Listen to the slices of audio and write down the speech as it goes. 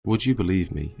Would you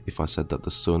believe me if I said that the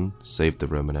sun saved the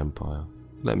Roman Empire?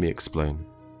 Let me explain.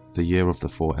 The year of the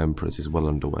 4 emperors is well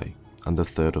underway, and the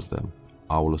third of them,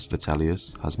 Aulus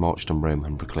Vitellius, has marched on Rome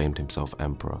and proclaimed himself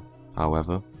emperor.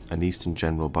 However, an eastern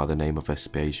general by the name of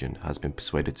Vespasian has been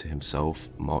persuaded to himself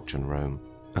march on Rome.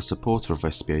 A supporter of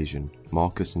Vespasian,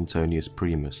 Marcus Antonius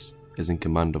Primus, is in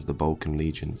command of the Balkan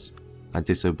legions and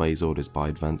disobeys orders by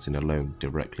advancing alone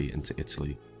directly into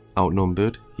Italy.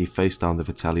 Outnumbered, he faced down the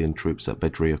Vitellian troops at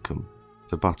Bedriacum.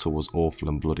 The battle was awful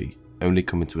and bloody, only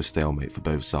coming to a stalemate for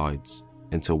both sides,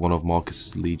 until one of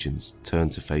Marcus's legions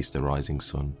turned to face the rising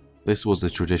sun. This was the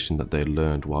tradition that they had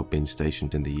learned while being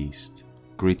stationed in the east,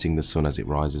 greeting the sun as it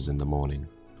rises in the morning.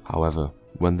 However,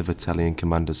 when the Vitellian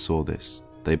commanders saw this,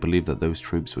 they believed that those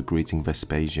troops were greeting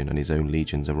Vespasian and his own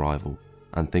legion's arrival,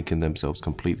 and thinking themselves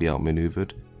completely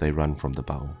outmaneuvered, they ran from the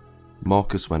battle.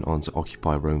 Marcus went on to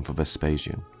occupy Rome for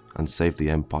Vespasian, and saved the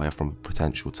empire from a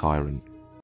potential tyrant